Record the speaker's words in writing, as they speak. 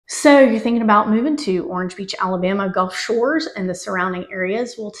So you're thinking about moving to Orange Beach, Alabama, Gulf Shores, and the surrounding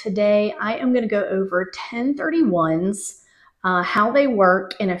areas. Well, today I am going to go over 1031s, how they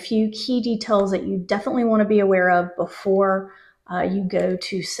work, and a few key details that you definitely want to be aware of before you go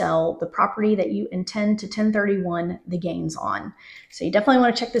to sell the property that you intend to 1031 the gains on. So you definitely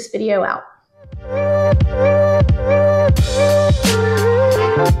want to check this video out.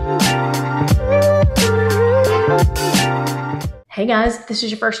 Hey guys, if this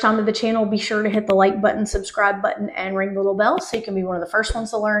is your first time to the channel, be sure to hit the like button, subscribe button, and ring the little bell so you can be one of the first ones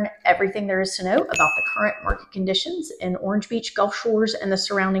to learn everything there is to know about the current market conditions in Orange Beach, Gulf Shores, and the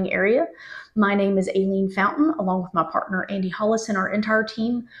surrounding area. My name is Aileen Fountain, along with my partner Andy Hollis and our entire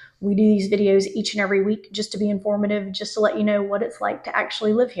team. We do these videos each and every week just to be informative, just to let you know what it's like to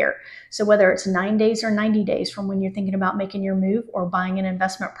actually live here. So whether it's 9 days or 90 days from when you're thinking about making your move or buying an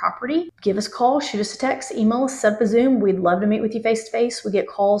investment property, give us a call, shoot us a text, email us, set up a Zoom. We'd love to meet with you face to face. We get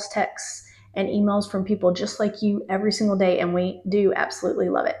calls, texts, and emails from people just like you every single day, and we do absolutely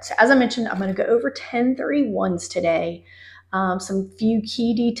love it. So as I mentioned, I'm going to go over 1031s today. Some few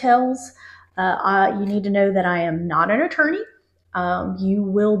key details. You need to know that I am not an attorney. You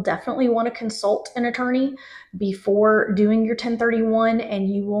will definitely want to consult an attorney before doing your 1031, and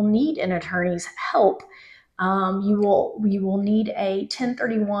you will need an attorney's help. You will need a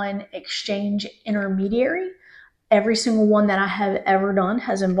 1031 exchange intermediary. Every single one that I have ever done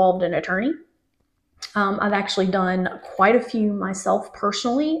has involved an attorney. I've actually done quite a few myself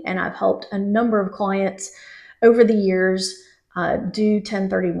personally, and I've helped a number of clients over the years do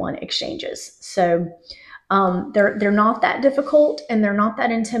 1031 exchanges. So they're not that difficult and they're not that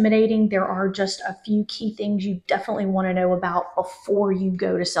intimidating. There are just a few key things you definitely want to know about before you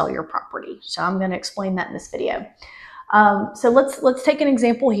go to sell your property. So I'm going to explain that in this video. So let's take an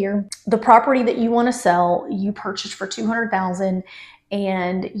example here. The property that you want to sell, you purchased for $200,000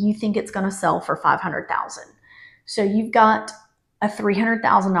 and you think it's going to sell for $500,000. So you've got a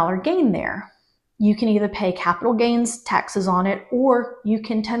 $300,000 gain there. You can either pay capital gains taxes on it, or you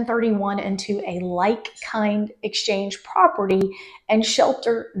can 1031 into a like-kind exchange property and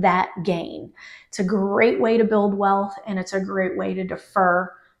shelter that gain. It's a great way to build wealth, and it's a great way to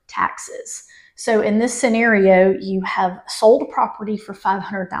defer taxes. So in this scenario, you have sold a property for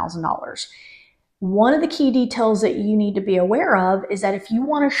 $500,000. One of the key details that you need to be aware of is that if you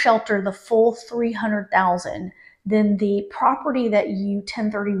want to shelter the full $300,000, then the property that you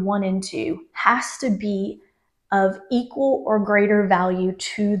 1031 into has to be of equal or greater value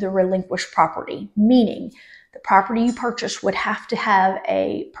to the relinquished property, meaning the property you purchased would have to have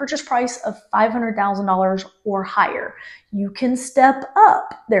a purchase price of $500,000 or higher. You can step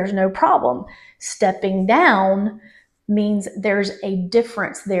up, there's no problem. Stepping down means there's a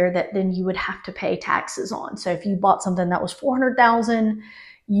difference there that then you would have to pay taxes on. So if you bought something that was $400,000,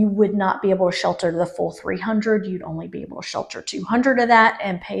 you would not be able to shelter the full $300,000. You'd only be able to shelter $200,000 of that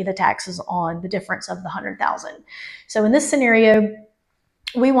and pay the taxes on the difference of the $100,000. So in this scenario,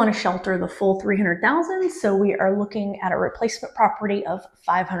 we want to shelter the full $300,000. So we are looking at a replacement property of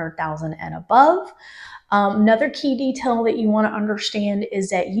 $500,000 and above. Another key detail that you want to understand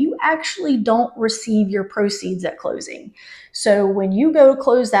is that you actually don't receive your proceeds at closing. So when you go to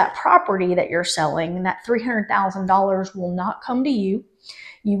close that property that you're selling, that $300,000 will not come to you.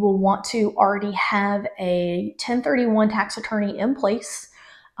 You will want to already have a 1031 tax attorney in place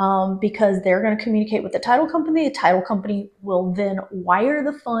because they're going to communicate with the title company. The title company will then wire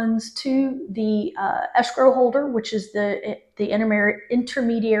the funds to the escrow holder, which is the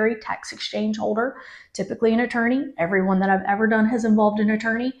intermediary tax exchange holder, typically an attorney. Everyone that I've ever done has involved an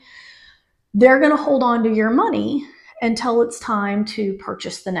attorney. They're going to hold on to your money until it's time to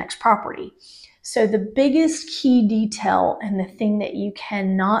purchase the next property. So the biggest key detail and the thing that you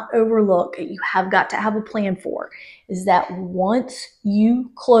cannot overlook, that you have got to have a plan for, is that once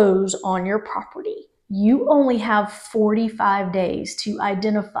you close on your property, you only have 45 days to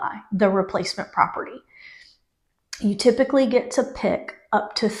identify the replacement property. You typically get to pick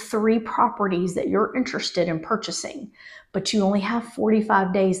up to 3 properties that you're interested in purchasing, but you only have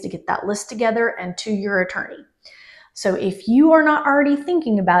 45 days to get that list together and to your attorney. So if you are not already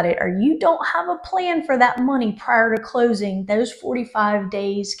thinking about it, or you don't have a plan for that money prior to closing, those 45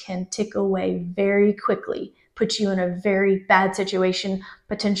 days can tick away very quickly, put you in a very bad situation.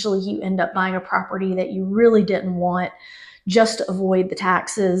 Potentially you end up buying a property that you really didn't want just to avoid the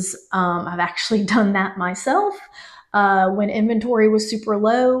taxes. I've actually done that myself. When inventory was super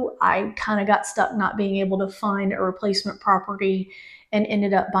low, I kind of got stuck not being able to find a replacement property and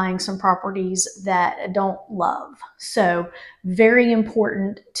ended up buying some properties that I don't love. So very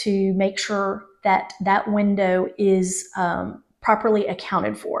important to make sure that that window is properly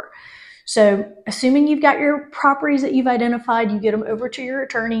accounted for. So assuming you've got your properties that you've identified, you get them over to your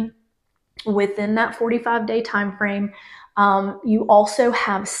attorney within that 45-day time frame. You also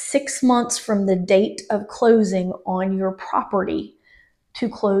have 6 months from the date of closing on your property to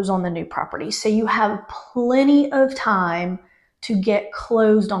close on the new property. So you have plenty of time to get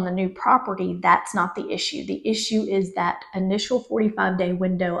closed on the new property. That's not the issue. The issue is that initial 45-day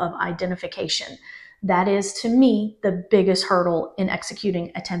window of identification. That is, to me, the biggest hurdle in executing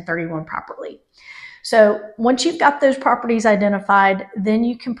a 1031 properly. So once you've got those properties identified, then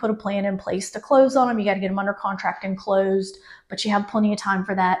you can put a plan in place to close on them. You got to get them under contract and closed, but you have plenty of time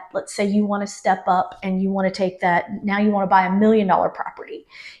for that. Let's say you want to step up and you want to take that. Now you want to buy $1 million property.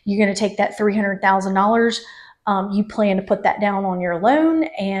 You're going to take that $300,000. You plan to put that down on your loan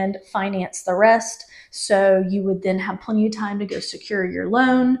and finance the rest. So you would then have plenty of time to go secure your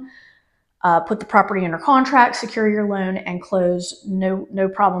loan, put the property under contract, secure your loan, and close. No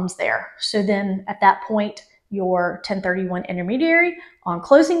problems there. So then at that point, your 1031 intermediary on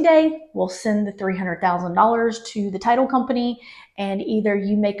closing day will send the $300,000 to the title company, and either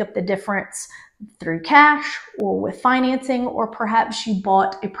you make up the difference through cash or with financing, or perhaps you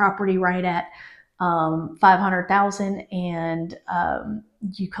bought a property right at $500,000 and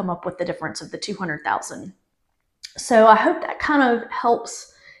you come up with the difference of the $200,000. So I hope that kind of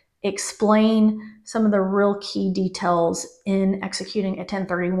helps explain some of the real key details in executing a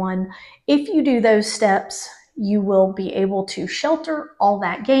 1031. If you do those steps, you will be able to shelter all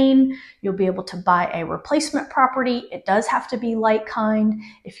that gain. You'll be able to buy a replacement property. It does have to be like kind.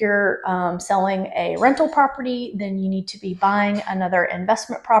 If you're selling a rental property, then you need to be buying another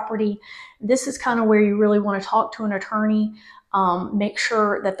investment property. This is kind of where you really want to talk to an attorney. Make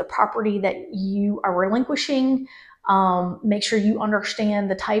sure that the property that you are relinquishing, make sure you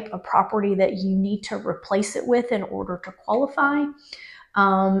understand the type of property that you need to replace it with in order to qualify.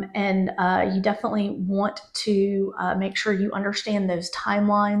 You definitely want to make sure you understand those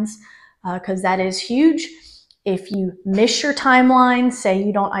timelines, because that is huge. If you miss your timeline, say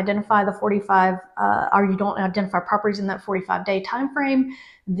you don't identify the 45 or you don't identify properties in that 45-day time frame,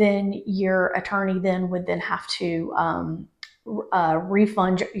 then your attorney then would then have to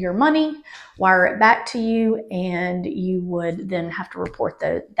refund your money, wire it back to you, and you would then have to report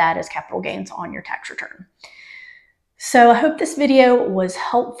that as capital gains on your tax return. So I hope this video was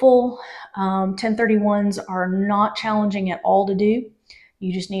helpful. 1031s are not challenging at all to do.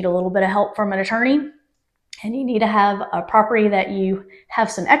 You just need a little bit of help from an attorney, and you need to have a property that you have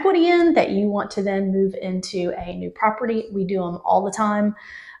some equity in that you want to then move into a new property. We do them all the time.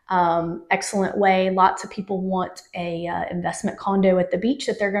 Excellent way. Lots of people want a investment condo at the beach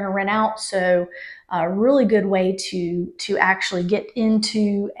that they're going to rent out. So a really good way to actually get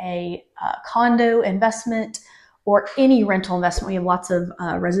into a condo investment or any rental investment. We have lots of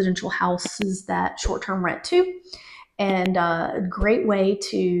residential houses that short-term rent too, and a great way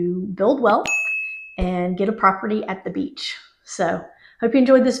to build wealth and get a property at the beach. So hope you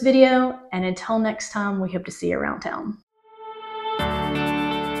enjoyed this video, and until next time, we hope to see you around town.